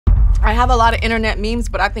I have a lot of internet memes,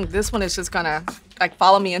 but I think this one is just gonna like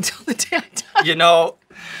follow me until the day I die. You know,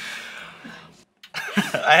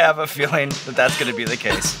 I have a feeling that that's gonna be the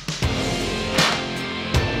case.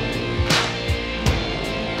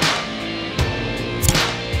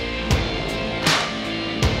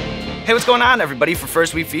 Hey, what's going on, everybody? For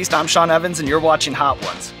First We Feast, I'm Sean Evans, and you're watching Hot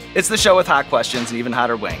Ones. It's the show with hot questions and even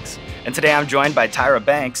hotter wings. And today I'm joined by Tyra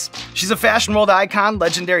Banks. She's a fashion world icon,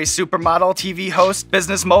 legendary supermodel, TV host,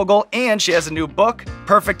 business mogul, and she has a new book,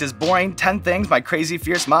 Perfect is Boring, 10 Things My Crazy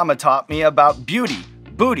Fierce Mama Taught Me About Beauty,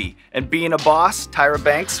 Booty, and Being a Boss. Tyra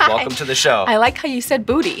Banks, Hi. Welcome to the show. I like how you said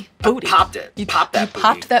booty. Booty. Popped it. You popped that booty.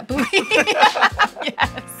 popped that booty.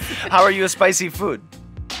 Yes. How are you with spicy food?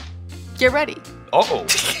 Get ready. Uh-oh.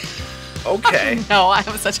 Okay. No, I'm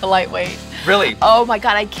such a lightweight. Really? Oh my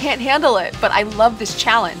God, I can't handle it, but I love this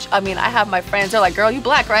challenge. I mean, I have my friends, they're like, girl, you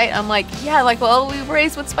black, right? I'm like, yeah, like, well, we were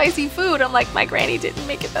raised with spicy food. I'm like, my granny didn't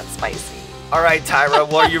make it that spicy. All right, Tyra,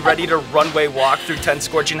 well, are you ready to runway walk through 10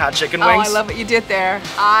 scorching hot chicken wings? Oh, I love what you did there.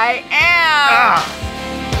 I am. Ah.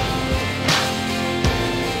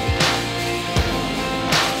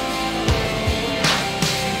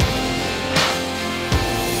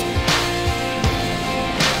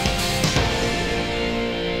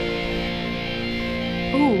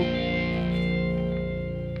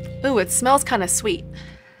 Ooh, it smells kind of sweet.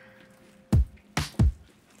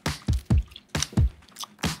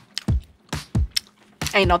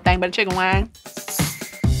 Ain't no thing but a chicken wing.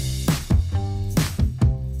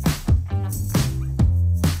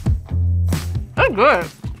 That's good.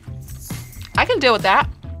 I can deal with that.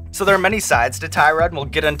 So there are many sides to Tyra, and we'll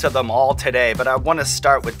get into them all today, but I want to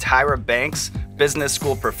start with Tyra Banks, business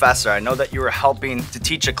school professor. I know that you were helping to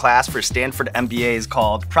teach a class for Stanford MBAs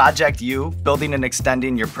called Project You, Building and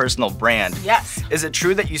Extending Your Personal Brand. Yes. Is it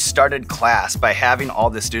true that you started class by having all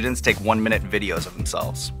the students take 1-minute videos of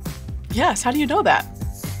themselves? Yes, how do you know that?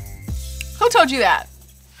 Who told you that?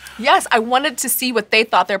 Yes, I wanted to see what they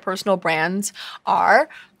thought their personal brands are.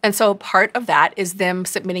 And so part of that is them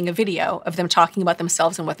submitting a video of them talking about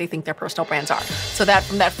themselves and what they think their personal brands are. So that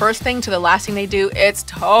from that first thing to the last thing they do, it's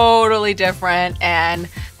totally different and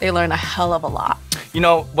they learn a hell of a lot. You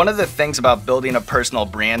know, one of the things about building a personal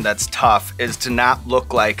brand that's tough is to not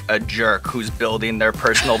look like a jerk who's building their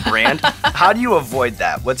personal brand. How do you avoid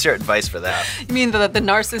that? What's your advice for that? You mean the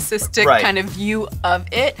narcissistic kind of view of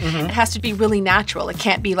it? Mm-hmm. It has to be really natural. It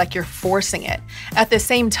can't be like you're forcing it. At the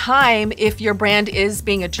same time, if your brand is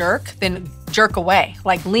being a jerk, then jerk away.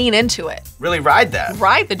 Like lean into it. Really ride that.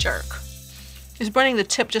 Ride the jerk. Just burning the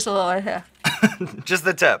tip just a little right here. Just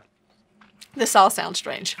the tip. This all sounds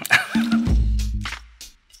strange.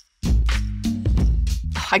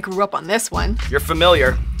 I grew up on this one. You're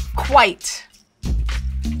familiar. Quite.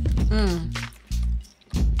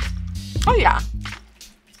 Oh yeah.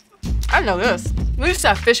 I know this. We used to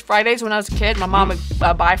have fish Fridays when I was a kid. My mom would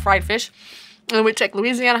buy fried fish. And we'd take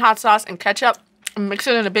Louisiana hot sauce and ketchup and mix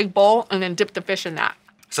it in a big bowl and then dip the fish in that.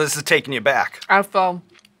 So this is taking you back. I feel,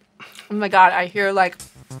 oh my God, I hear like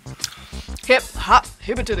hip, hop,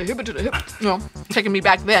 hip it to the hip, you know, taking me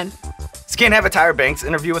back then. So can't have a Tyra Banks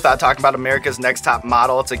interview without talking about America's Next Top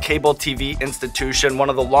Model. It's a cable TV institution, one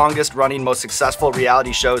of the longest running, most successful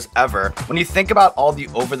reality shows ever. When you think about all the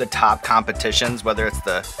over-the-top competitions, whether it's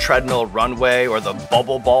the treadmill runway or the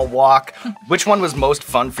bubble ball walk, which one was most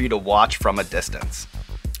fun for you to watch from a distance?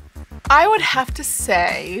 I would have to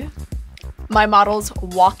say my models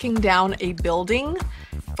walking down a building,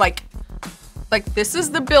 like this is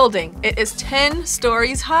the building. It is 10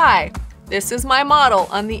 stories high. This is my model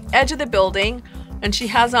on the edge of the building, and she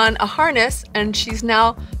has on a harness, and she's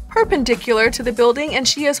now perpendicular to the building, and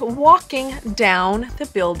she is walking down the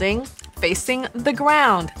building facing the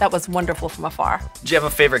ground. That was wonderful from afar. Do you have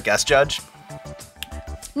a favorite guest judge?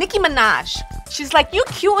 Nicki Minaj. She's like, you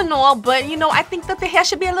cute and all, but you know, I think that the hair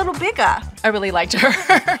should be a little bigger. I really liked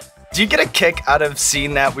her. Do you get a kick out of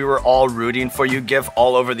seeing that we were all rooting for you GIF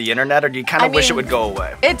all over the internet, or do you kind of wish it would go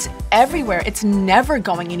away? It's everywhere. It's never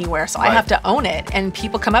going anywhere, so I have to own it. And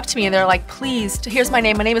people come up to me and they're like, please, here's my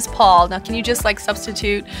name. My name is Paul. Now, can you just like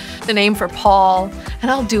substitute the name for Paul? And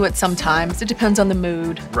I'll do it sometimes. It depends on the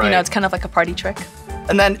mood. Right. You know, it's kind of like a party trick.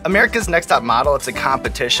 And then America's Next Top Model, it's a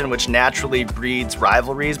competition which naturally breeds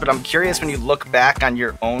rivalries, but I'm curious, when you look back on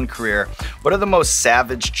your own career, what are the most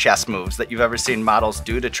savage chess moves that you've ever seen models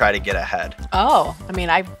do to try to get ahead? Oh, I mean,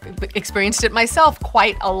 I've experienced it myself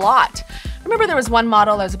quite a lot. I remember there was one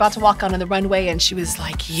model, I was about to walk onto the runway and she was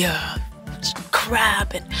like, yeah,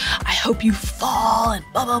 crap, and I hope you fall, and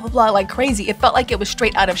blah, blah, blah, blah, like crazy. It felt like it was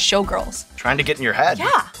straight out of Showgirls. Trying to get in your head.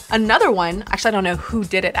 Yeah. Another one, actually, I don't know who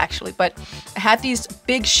did it actually, but I had these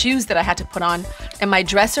big shoes that I had to put on, and my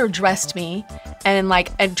dresser dressed me, and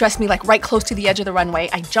it dressed me like right close to the edge of the runway.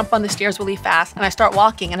 I jump on the stairs really fast, and I start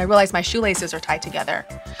walking, and I realize my shoelaces are tied together.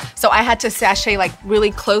 So I had to sashay like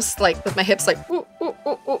really close, like with my hips like, ooh, ooh,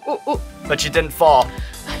 ooh, ooh, ooh, ooh. But you didn't fall.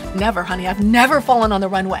 Never, honey. I've never fallen on the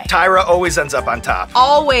runway. Tyra always ends up on top.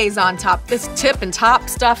 Always on top. This tip and top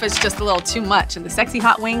stuff is just a little too much. And the sexy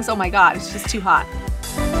hot wings, oh my God, it's just too hot.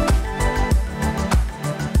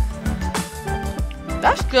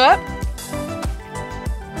 That's good.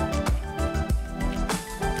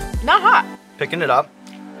 Not hot. Picking it up.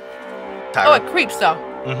 Tyra. Oh, it creeps though.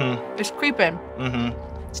 Mm-hmm. It's creeping.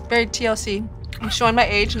 Mm-hmm. It's very TLC. I'm showing my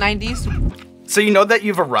age, 90s. So you know that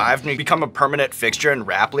you've arrived and you become a permanent fixture in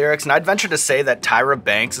rap lyrics, and I'd venture to say that Tyra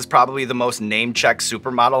Banks is probably the most name-checked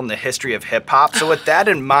supermodel in the history of hip-hop. So with that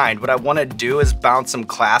in mind, what I want to do is bounce some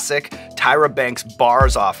classic Tyra Banks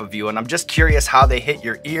bars off of you, and I'm just curious how they hit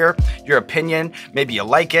your ear, your opinion. Maybe you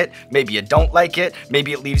like it, maybe you don't like it,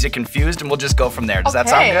 maybe it leaves you confused, and we'll just go from there. Does that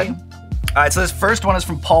sound good? All right, so this first one is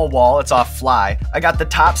from Paul Wall. It's off Fly. I got the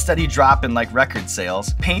top steady dropping like record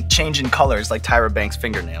sales. Paint changing colors like Tyra Banks'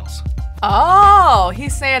 fingernails. Oh,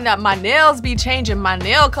 he's saying that my nails be changing, my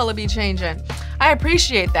nail color be changing. I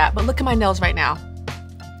appreciate that, but look at my nails right now.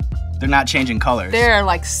 They're not changing colors. They're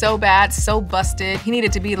like so bad, so busted. He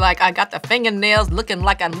needed to be like, I got the fingernails looking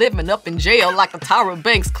like I'm living up in jail like a Tyra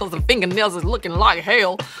Banks cause the fingernails is looking like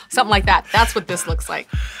hell. Something like that. That's what this looks like.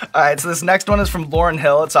 All right, so this next one is from Lauryn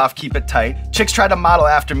Hill. It's off Keep It Tight. Chicks try to model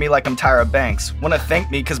after me like I'm Tyra Banks. Wanna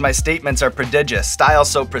thank me cause my statements are prodigious. Style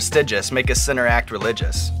so prestigious, make a sinner act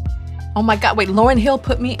religious. Oh my God, wait, Lauryn Hill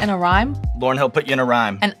put me in a rhyme? Lauryn Hill put you in a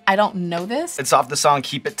rhyme. And I don't know this? It's off the song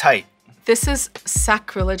Keep It Tight. This is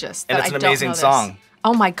sacrilegious. And it's an amazing song.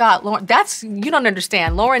 Oh my God, Lauren, you don't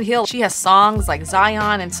understand. Lauryn Hill, she has songs like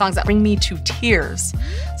Zion and songs that bring me to tears.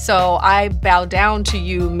 So I bow down to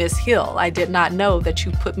you, Miss Hill. I did not know that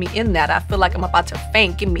you put me in that. I feel like I'm about to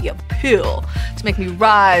faint. Give me a pill to make me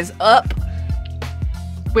rise up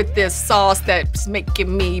with this sauce that's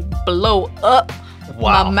making me blow up.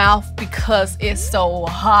 Wow. My mouth because it's so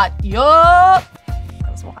hot. Yup.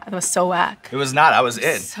 That was so whack. It was not. I was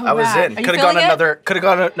in. So I was whack. in. Are you Could have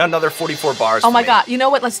gone feeling another 44 bars. Oh my me. God. You know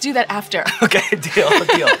what? Let's do that after. Okay, deal.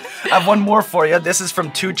 I have one more for you. This is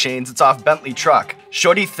from 2 Chainz. It's off Bentley Truck.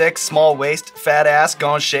 Shorty thick, small waist, fat ass,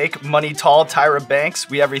 gon' shake, money tall, Tyra Banks.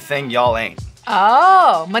 We everything y'all ain't.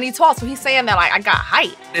 Oh, money tall. So he's saying that like I got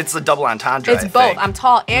height. It's a double entendre. It's both. I'm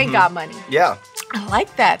tall and got money. Yeah. I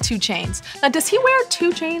like that. 2 Chainz. Now, does he wear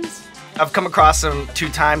 2 chains? I've come across him 2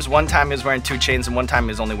 times. One time he was wearing 2 chains and one time he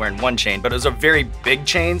was only wearing 1 chain, but it was a very big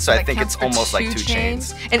chain, so I think it's almost like 2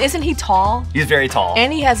 chains. And isn't he tall? He's very tall.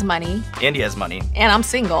 And he has money. And he has money. And I'm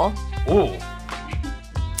single. Ooh.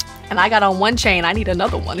 And I got on 1 chain. I need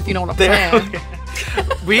another one, if you know what I'm saying.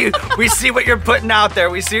 we see what you're putting out there.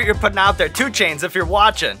 We see what you're putting out there. 2 Chainz if you're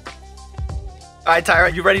watching. All right,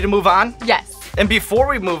 Tyra, you ready to move on? Yes. And before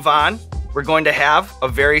we move on, we're going to have a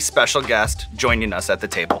very special guest joining us at the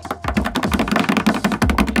table.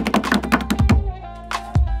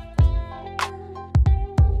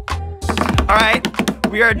 All right,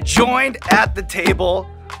 we are joined at the table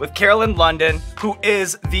with Carolyn London, who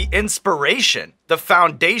is the inspiration, the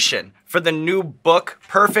foundation for the new book,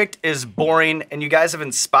 Perfect is Boring. And you guys have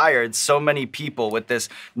inspired so many people with this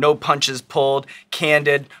no punches pulled,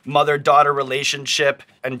 candid mother-daughter relationship,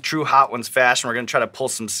 and true hot ones fashion. We're gonna try to pull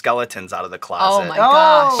some skeletons out of the closet. Oh my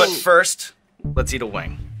gosh. But first, let's eat a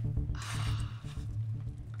wing.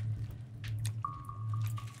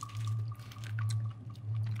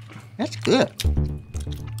 That's good.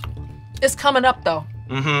 It's coming up though.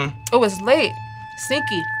 Mm-hmm. Oh, it's late.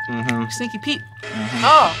 Sneaky. Mm-hmm. Sneaky Pete.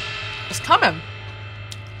 Oh, it's coming.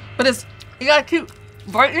 But you gotta keep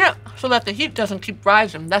brightening it so that the heat doesn't keep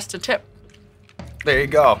rising. That's the tip. There you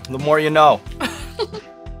go. The more you know.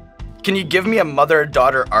 Can you give me a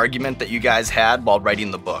mother-daughter argument that you guys had while writing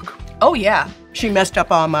the book? Oh yeah. She messed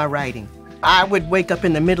up all my writing. I would wake up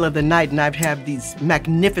in the middle of the night and I'd have these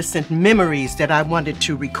magnificent memories that I wanted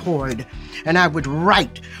to record. And I would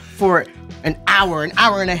write for an hour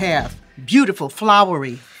and a half. Beautiful,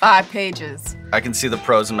 flowery. 5 pages. I can see the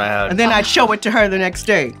pros in my head. And then I'd show it to her the next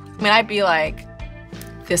day. I mean, I'd be like,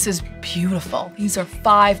 this is beautiful. These are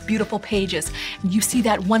 5 beautiful pages. And you see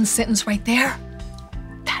that 1 sentence right there?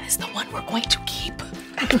 That is the one we're going to keep.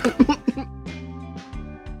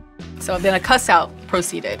 So then a cuss out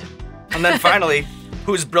proceeded. And then finally,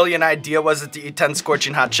 whose brilliant idea was it to eat 10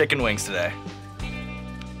 scorching hot chicken wings today?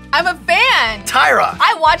 I'm a fan. Tyra!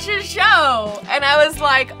 I watched his show and I was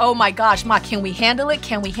like, oh my gosh, Ma, can we handle it?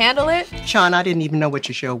 Can we handle it? Sean, I didn't even know what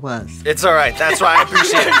your show was. It's all right. That's why I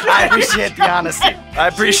appreciate it. I appreciate the honesty. I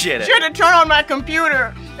appreciate it. Should have turned on my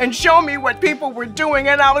computer and show me what people were doing,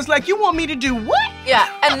 and I was like, you want me to do what?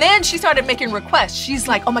 Yeah, and then she started making requests. She's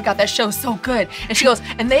like, oh my God, that show's so good. And she goes,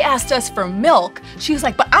 and they asked us for milk. She was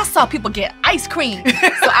like, but I saw people get ice cream,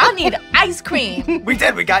 so I need ice cream. We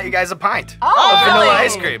did. We got you guys a pint Oh, of vanilla really?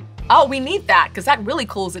 ice cream. Oh, we need that, because that really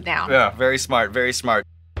cools it down. Yeah, very smart, very smart.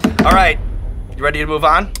 All right, you ready to move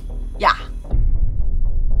on? Yeah.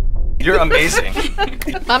 You're amazing.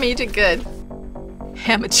 Mommy, you did good.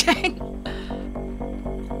 Hammer Chang.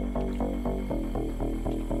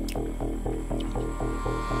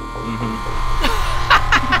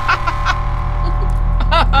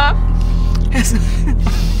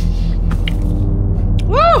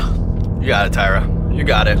 Woo! You got it, Tyra. You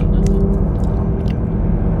got it.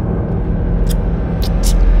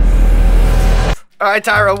 All right,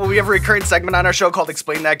 Tyra, well, we have a recurring segment on our show called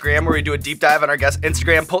Explain That Gram, where we do a deep dive on our guest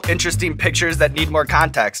Instagram, pull interesting pictures that need more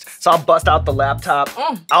context. So I'll bust out the laptop,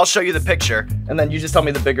 I'll show you the picture, and then you just tell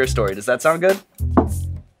me the bigger story. Does that sound good?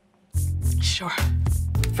 Sure.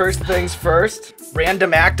 First things first,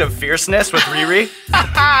 random act of fierceness with Riri.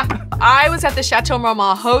 I was at the Chateau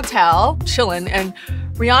Marmont Hotel, chilling, and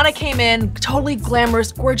Rihanna came in, totally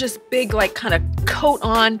glamorous, gorgeous, big, like, kind of coat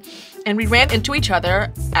on, and we ran into each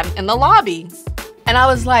other in the lobby. And I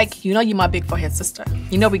was like, you know you're my big forehead sister.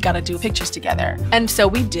 You know we gotta do pictures together. And so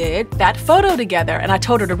we did that photo together, and I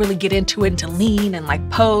told her to really get into it and to lean and like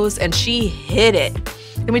pose, and she hit it.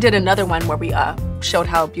 Then we did another one where we showed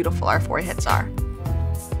how beautiful our foreheads are.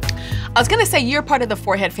 I was gonna say you're part of the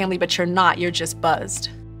forehead family, but you're not, you're just buzzed.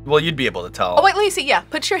 Well, you'd be able to tell. Oh, wait, let me see, yeah.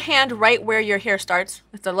 Put your hand right where your hair starts.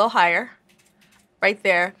 It's a little higher, right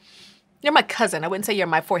there. You're my cousin. I wouldn't say you're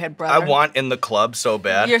my forehead brother. I want in the club so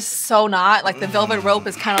bad. You're so not. Like the velvet rope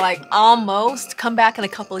is kind of like almost. Come back in a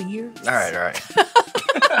couple of years. All right, all right.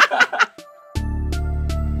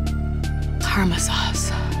 Karma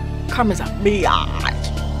sauce. Karma's a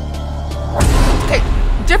biatch. Okay,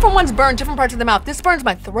 different ones burn different parts of the mouth. This burns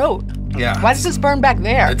my throat. Yeah. Why does this burn back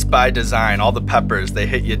there? It's by design. All the peppers, they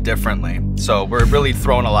hit you differently. So we're really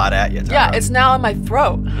throwing a lot at you, Tyra. Yeah, it's now in my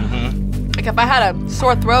throat. Like if I had a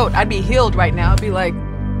sore throat, I'd be healed right now. I'd be like,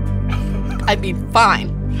 I'd be fine.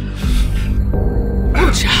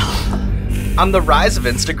 Ooh, child. On the rise of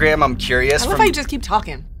Instagram, I'm curious I love how you just keep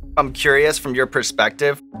talking. I'm curious from your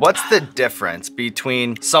perspective, what's the difference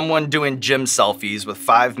between someone doing gym selfies with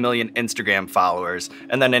 5 million Instagram followers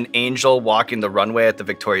and then an angel walking the runway at the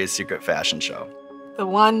Victoria's Secret fashion show? The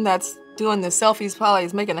one that's doing the selfies probably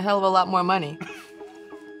is making a hell of a lot more money.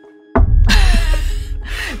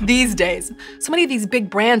 These days, so many of these big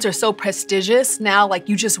brands are so prestigious now, like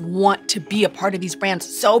you just want to be a part of these brands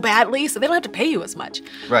so badly, so they don't have to pay you as much.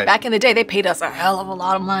 Right. Back in the day, they paid us a hell of a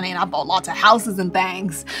lot of money, and I bought lots of houses and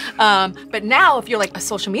things. But now, if you're like a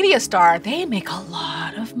social media star, they make a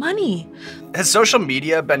lot of money. Has social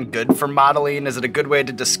media been good for modeling? Is it a good way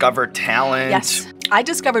to discover talent? Yes. I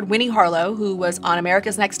discovered Winnie Harlow, who was on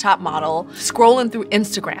America's Next Top Model, scrolling through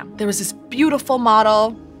Instagram. There was this beautiful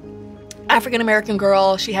model, African-American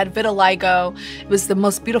girl. She had vitiligo. It was the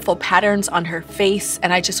most beautiful patterns on her face.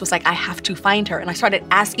 And I just was like, I have to find her. And I started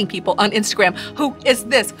asking people on Instagram, who is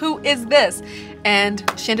this? Who is this? And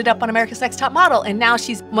she ended up on America's Next Top Model. And now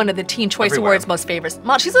she's one of the Teen Choice Awards most famous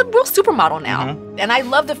models. She's a real supermodel now. And I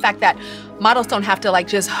love the fact that models don't have to like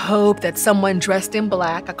just hope that someone dressed in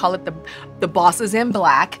black, I call it the bosses in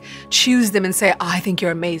black, choose them and say, oh, I think you're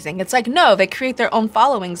amazing. It's like, no, they create their own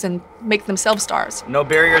followings and make themselves stars. No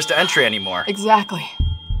barriers to entry anymore. Exactly.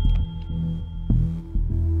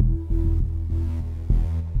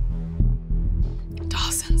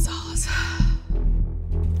 Dawson sauce.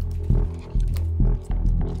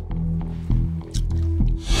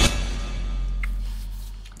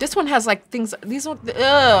 This one has like things, this one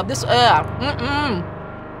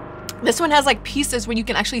has like pieces where you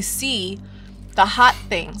can actually see the hot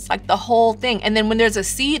things, like the whole thing. And then when there's a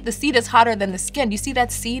seed, the seed is hotter than the skin. Do you see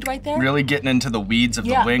that seed right there? Really getting into the weeds of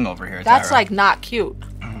the wing over here, That's Tyra. like not cute.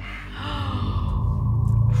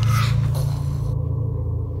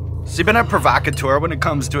 So you've been a provocateur when it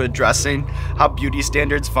comes to addressing how beauty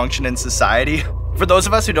standards function in society. For those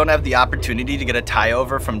of us who don't have the opportunity to get a tie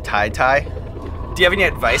over from tie-tie, do you have any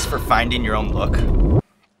advice for finding your own look?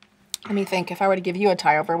 Let me think. If I were to give you a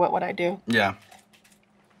tie over, what would I do? Yeah.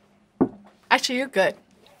 Actually, you're good.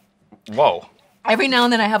 Whoa. Every now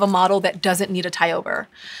and then I have a model that doesn't need a tie over.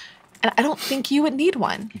 And I don't think you would need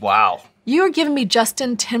one. Wow. You are giving me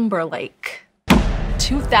Justin Timberlake,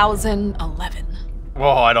 2011.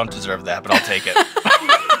 Whoa, I don't deserve that, but I'll take it.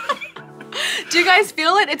 Do you guys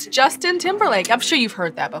feel it? It's Justin Timberlake. I'm sure you've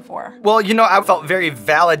heard that before. Well, you know, I felt very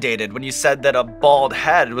validated when you said that a bald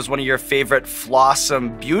head was one of your favorite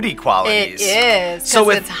flawsome beauty qualities. It is,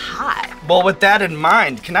 because it's hot. Well, with that in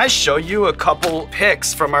mind, can I show you a couple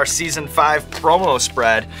pics from our season 5 promo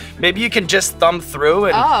spread? Maybe you can just thumb through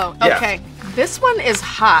and... Oh, okay. This one is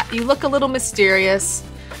hot. You look a little mysterious.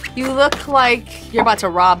 You look like you're about to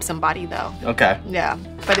rob somebody, though. Okay. Yeah,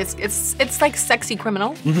 but it's like sexy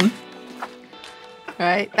criminal. Mm-hmm.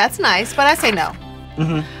 Right, that's nice, but I say no.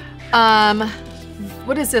 Mm-hmm.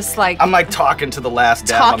 What is this like? I'm like talking to the last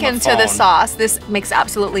dab on the phone. Talking to the sauce. This makes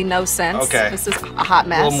absolutely no sense. Okay. This is a hot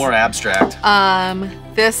mess. A little more abstract.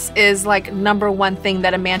 This is like #1 thing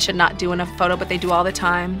that a man should not do in a photo, but they do all the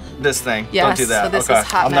time. This thing. Yes, don't do that. So this okay. is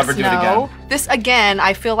hot I'll mess. never do it again. This again,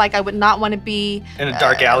 I feel like I would not want to be in a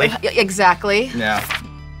dark alley. Exactly. Yeah.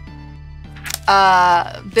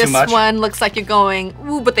 This one looks like you're going,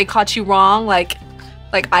 ooh, but they caught you wrong, like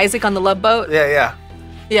Isaac on the Love Boat. Yeah.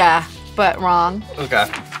 Yeah, but wrong. Okay.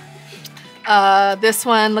 This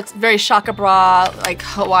one looks very Shaka Bra, like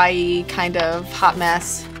Hawaii kind of hot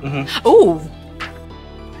mess. Mm-hmm. Ooh,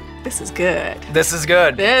 this is good. This is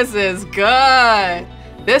good. This is good.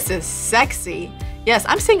 This is sexy. Yes,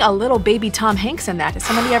 I'm seeing a little baby Tom Hanks in that. Has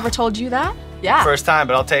somebody ever told you that? Yeah. First time,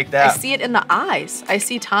 but I'll take that. I see it in the eyes. I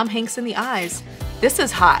see Tom Hanks in the eyes. This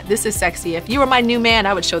is hot. This is sexy. If you were my new man,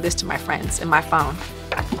 I would show this to my friends in my phone.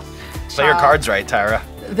 Play your cards right, Tyra.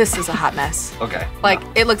 This is a hot mess. Okay. Like,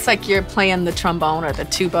 it looks like you're playing the trombone or the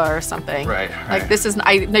tuba or something. Right. Like, this is,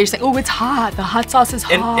 I know you're saying, oh, it's hot. The hot sauce is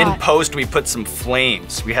hot. In post, we put some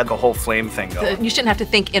flames. We had the whole flame thing going. You shouldn't have to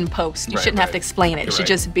think in post. You shouldn't have to explain it. It should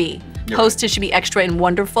just be. You're Post, it should be extra and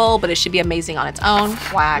wonderful, but it should be amazing on its own.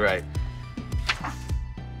 Whack. Right.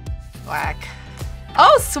 Whack.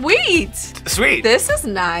 Oh, sweet. Sweet. This is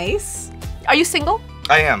nice. Are you single?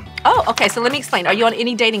 I am. Oh, okay. So let me explain. Are you on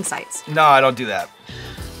any dating sites? No, I don't do that.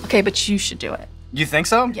 Okay, but you should do it. You think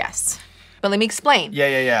so? Yes. But let me explain.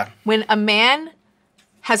 Yeah. When a man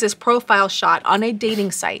has his profile shot on a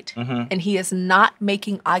dating site and he is not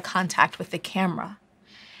making eye contact with the camera,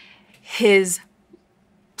 his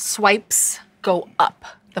swipes go up.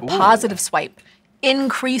 The positive swipe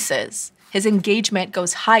increases. His engagement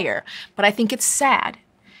goes higher. But I think it's sad.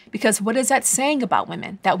 Because what is that saying about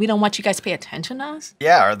women? That we don't want you guys to pay attention to us?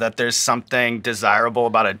 Yeah, or that there's something desirable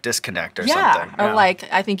about a disconnect or something. Or like,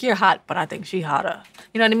 I think you're hot, but I think she hotter.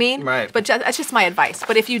 You know what I mean? Right. But that's just my advice.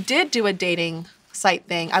 But if you did do a dating site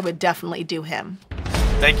thing, I would definitely do him.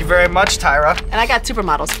 Thank you very much, Tyra. And I got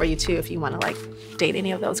supermodels for you too if you want to like date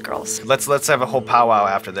any of those girls. Let's have a whole powwow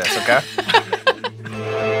after this, okay?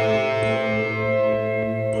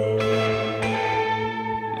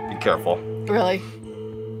 Be careful. Really?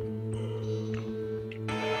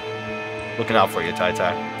 Looking out for you,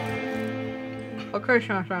 Ty. Okay,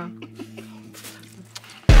 Sean.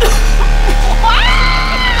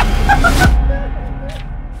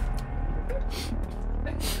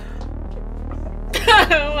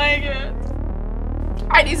 Oh my god.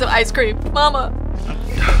 I need some ice cream. Mama.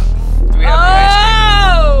 Do we have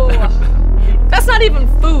any ice cream? That's not even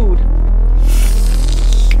food.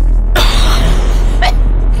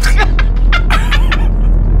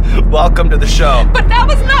 Welcome to the show. But that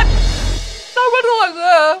was not. That wasn't like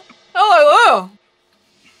that. Oh.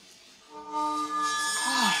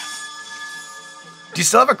 Do you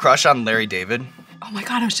still have a crush on Larry David? Oh my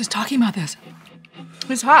god, I was just talking about this.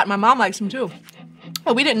 He's hot. My mom likes him too.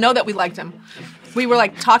 But we didn't know that we liked him. We were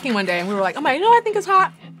like talking one day and we were like, oh my, you know what I think is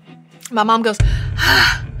hot? My mom goes,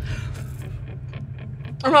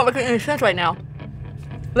 I'm not making any sense right now.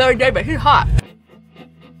 Larry David, he's hot.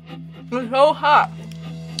 He's so hot.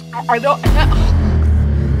 I don't.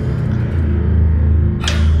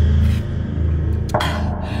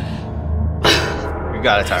 You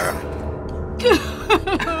got it, Tyra.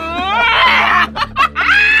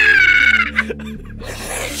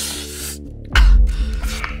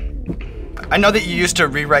 I know that you used to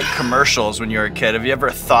rewrite commercials when you were a kid. Have you ever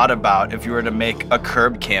thought about if you were to make a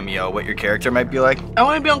Curb cameo, what your character might be like? I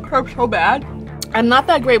want to be on Curb so bad. I'm not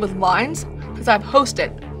that great with lines because I've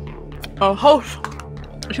hosted. A host,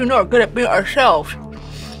 as you know, are good at being ourselves.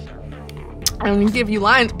 And when you give you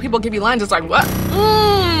lines, people give you lines, it's like, what?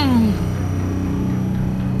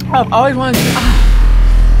 I've always wanted to.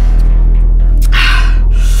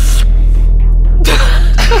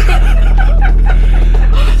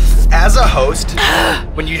 As a host,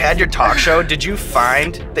 when you had your talk show, did you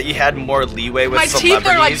find that you had more leeway with My celebrities?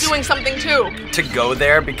 teeth are like doing something too. To go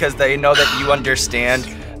there because they know that you understand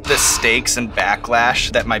the stakes and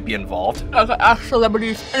backlash that might be involved? I could ask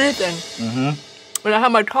celebrities anything. when I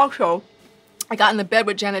had my talk show, I got in the bed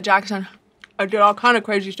with Janet Jackson. I did all kind of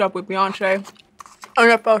crazy stuff with Beyonce,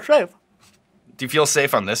 and I felt safe. Do you feel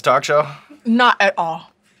safe on this talk show? Not at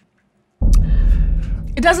all.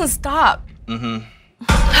 It doesn't stop. Mm-hmm.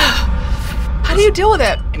 How do you deal with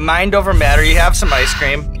it? Mind over matter. You have some ice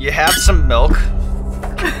cream. You have some milk.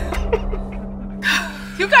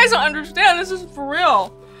 You guys don't understand. This is for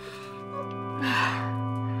real.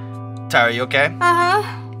 Tyra, you okay? Uh-huh.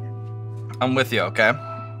 I'm with you, okay?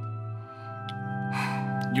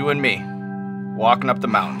 You and me, walking up the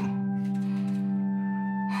mountain.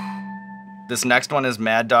 This next one is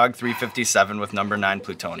Mad Dog 357 with number 9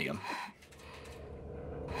 plutonium.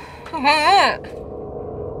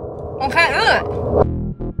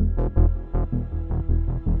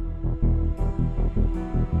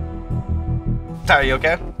 Tyra, you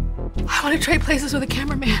okay? I want to trade places with a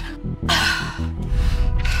cameraman.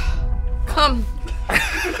 Come.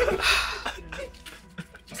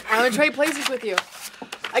 I want to trade places with you.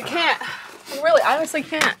 I can't. I really, honestly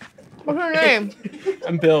can't. What's your name?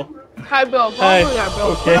 I'm Bill. Hi, Bill. Go Hi. over there, Bill.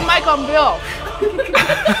 Okay. Put a mic on Bill.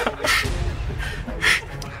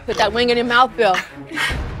 Put that wing in your mouth, Bill.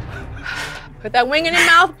 Put that wing in your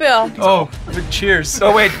mouth, Bill. Oh, but cheers.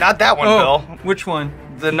 Oh, wait, not that one, Bill. Which one?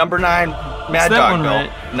 The number 9 Mad that Dog, one, Bill.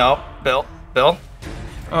 right? No, Bill. Bill.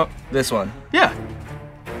 Oh, This one. yeah.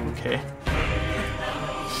 Okay.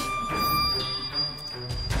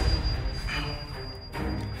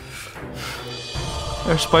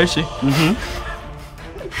 They're spicy.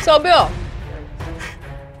 So, Bill,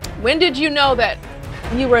 when did you know that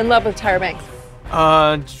you were in love with Tyra Banks?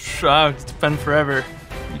 It's been forever.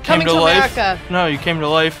 You came Coming to life. America. No, you came to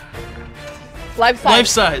life. Life size. Life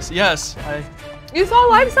size. Yes. You saw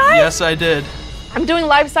Life Size? Yes, I did. I'm doing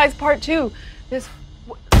Life Size Part 2. This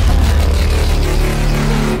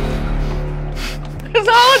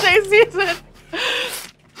holiday season.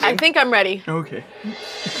 I think I'm ready. Okay.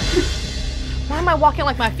 Why am I walking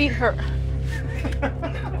like my feet hurt?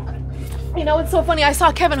 You know, it's so funny. I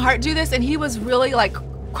saw Kevin Hart do this, and he was really like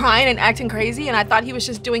crying and acting crazy, and I thought he was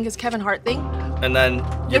just doing his Kevin Hart thing. And then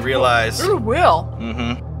you realize. It's real.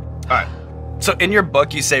 All right. So in your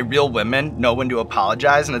book, you say real women know when to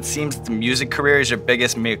apologize, and it seems the music career is your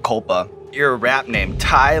biggest mea culpa. Your rap name,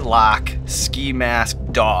 Ty Lock Ski Mask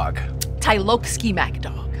Dog. Ty Loke Ski Mac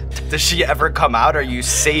Dog. Does she ever come out, or are you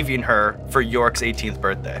saving her for York's 18th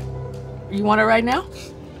birthday? You want it right now?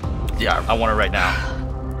 Yeah, I want it right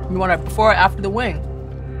now. You want it before or after the wing?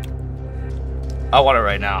 I want it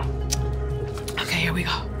right now. Okay, here we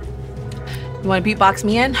go. You want to beatbox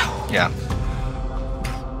me in? Yeah.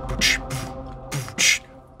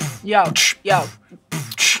 Yo, yo.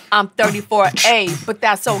 I'm 34A, but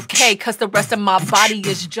that's okay, cause the rest of my body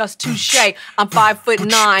is just touche. I'm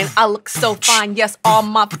 5'9", I look so fine. Yes, all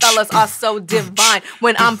my fellas are so divine.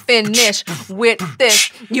 When I'm finished with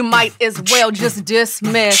this, you might as well just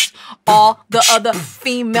dismiss all the other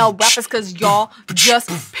female rappers, cause y'all just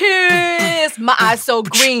pissed. My eyes so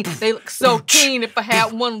green, they look so keen. If I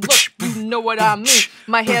had one look, you know what I mean.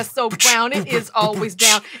 My hair's so brown, it is always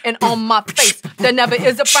down. And on my face, there never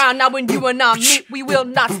is a frown. Now when you and I meet, we will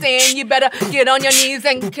not stand. You better get on your knees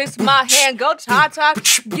and kiss my hand. Go Tata,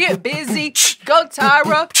 get busy. Go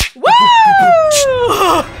Tyra. Woo!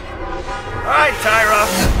 All right, Tyra.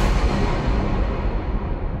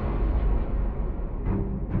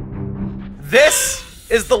 This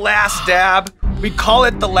is the last dab. We call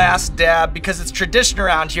it the last dab because it's tradition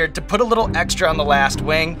around here to put a little extra on the last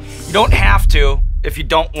wing. You don't have to if you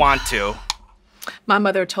don't want to. My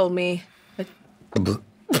mother told me that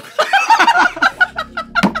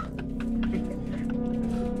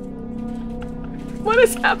what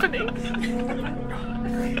is happening?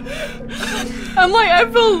 I'm like, I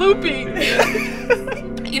feel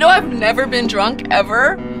loopy. You know, I've never been drunk,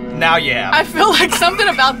 ever. Now you have. I feel like something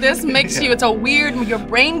about this makes you, it's a weird, your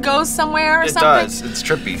brain goes somewhere or It something. does. It's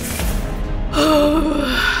trippy.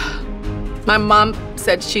 My mom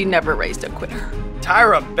said she never raised a quitter.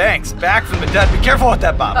 Tyra Banks, back from the dead. Be careful with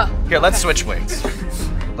that bomb. Oh, Here, let's switch wings.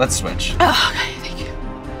 Let's switch. Oh, okay, thank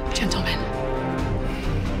you. Gentlemen.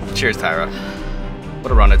 Cheers, Tyra.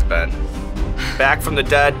 What a run it's been. Back from the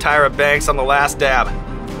dead, Tyra Banks on the last dab.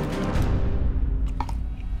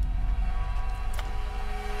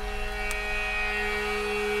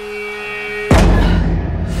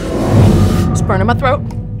 Just burning my throat.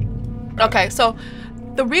 Okay, so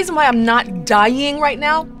the reason why I'm not dying right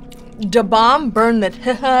now, the bomb burned the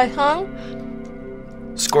hung.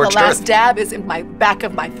 Scorched The last earth. dab is in my back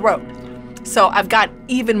of my throat. So I've got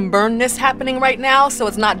even burnness happening right now, so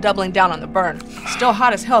it's not doubling down on the burn. Still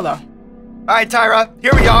hot as hell though. All right, Tyra,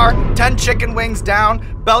 here we are, 10 chicken wings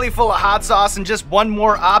down, belly full of hot sauce, and just one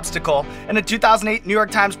more obstacle. In a 2008 New York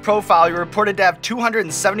Times profile, you're reported to have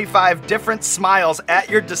 275 different smiles at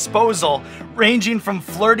your disposal, ranging from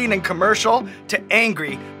flirting and commercial to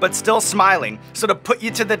angry, but still smiling. So to put you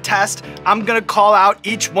to the test, I'm gonna call out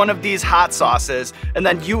each one of these hot sauces, and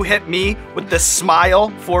then you hit me with the smile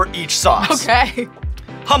for each sauce. Okay.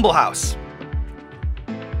 Humble House.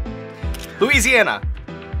 Louisiana.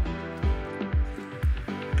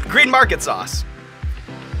 Green Market Sauce.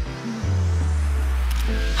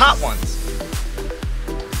 Hot Ones.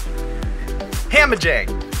 Hamajang.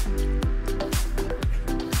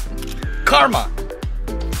 Karma.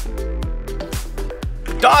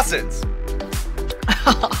 Dawson's.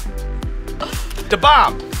 Da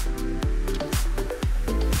Bomb.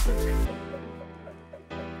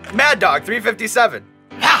 Mad Dog 357.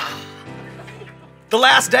 The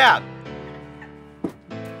Last Dab.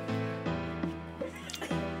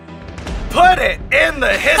 Put it in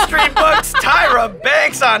the history books, Tyra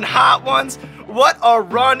Banks on Hot Ones. What a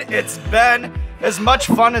run it's been. As much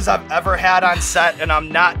fun as I've ever had on set, and I'm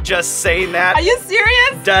not just saying that. Are you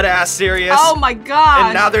serious? Dead ass serious. Oh my gosh.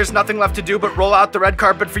 And now there's nothing left to do but roll out the red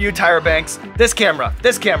carpet for you, Tyra Banks. This camera,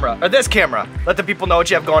 or this camera. Let the people know what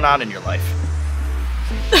you have going on in your life.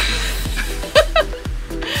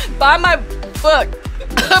 Buy my book.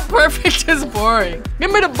 Perfect is boring.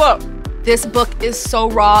 Give me the book. This book is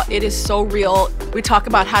so raw, it is so real. We talk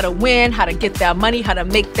about how to win, how to get that money, how to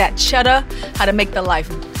make that cheddar, how to make the life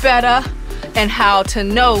better, and how to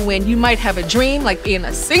know when you might have a dream like being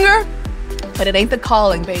a singer, but it ain't the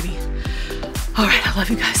calling, baby. All right, I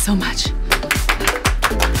love you guys so much.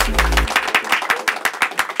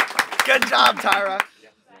 Good job, Tyra.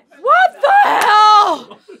 What the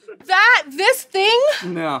hell? This thing?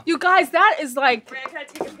 No. You guys, that is like... I gotta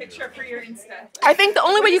take a picture for your Insta. I think the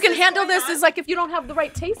only way you can handle this is like if you don't have the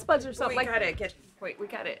right taste buds or something. We got it. Wait, we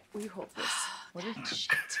got it. We hold this. What is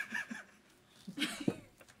shit?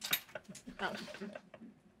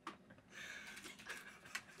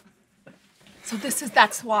 So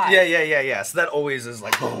that's why. Yeah. So that always is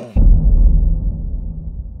like boom.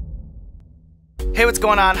 Hey, what's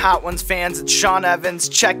going on, Hot Ones fans? It's Sean Evans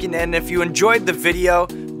checking in. If you enjoyed the video,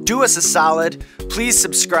 do us a solid. Please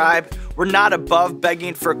subscribe. We're not above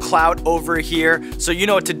begging for clout over here, so you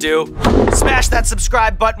know what to do. Smash that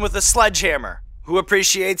subscribe button with a sledgehammer. Who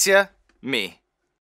appreciates you? Me.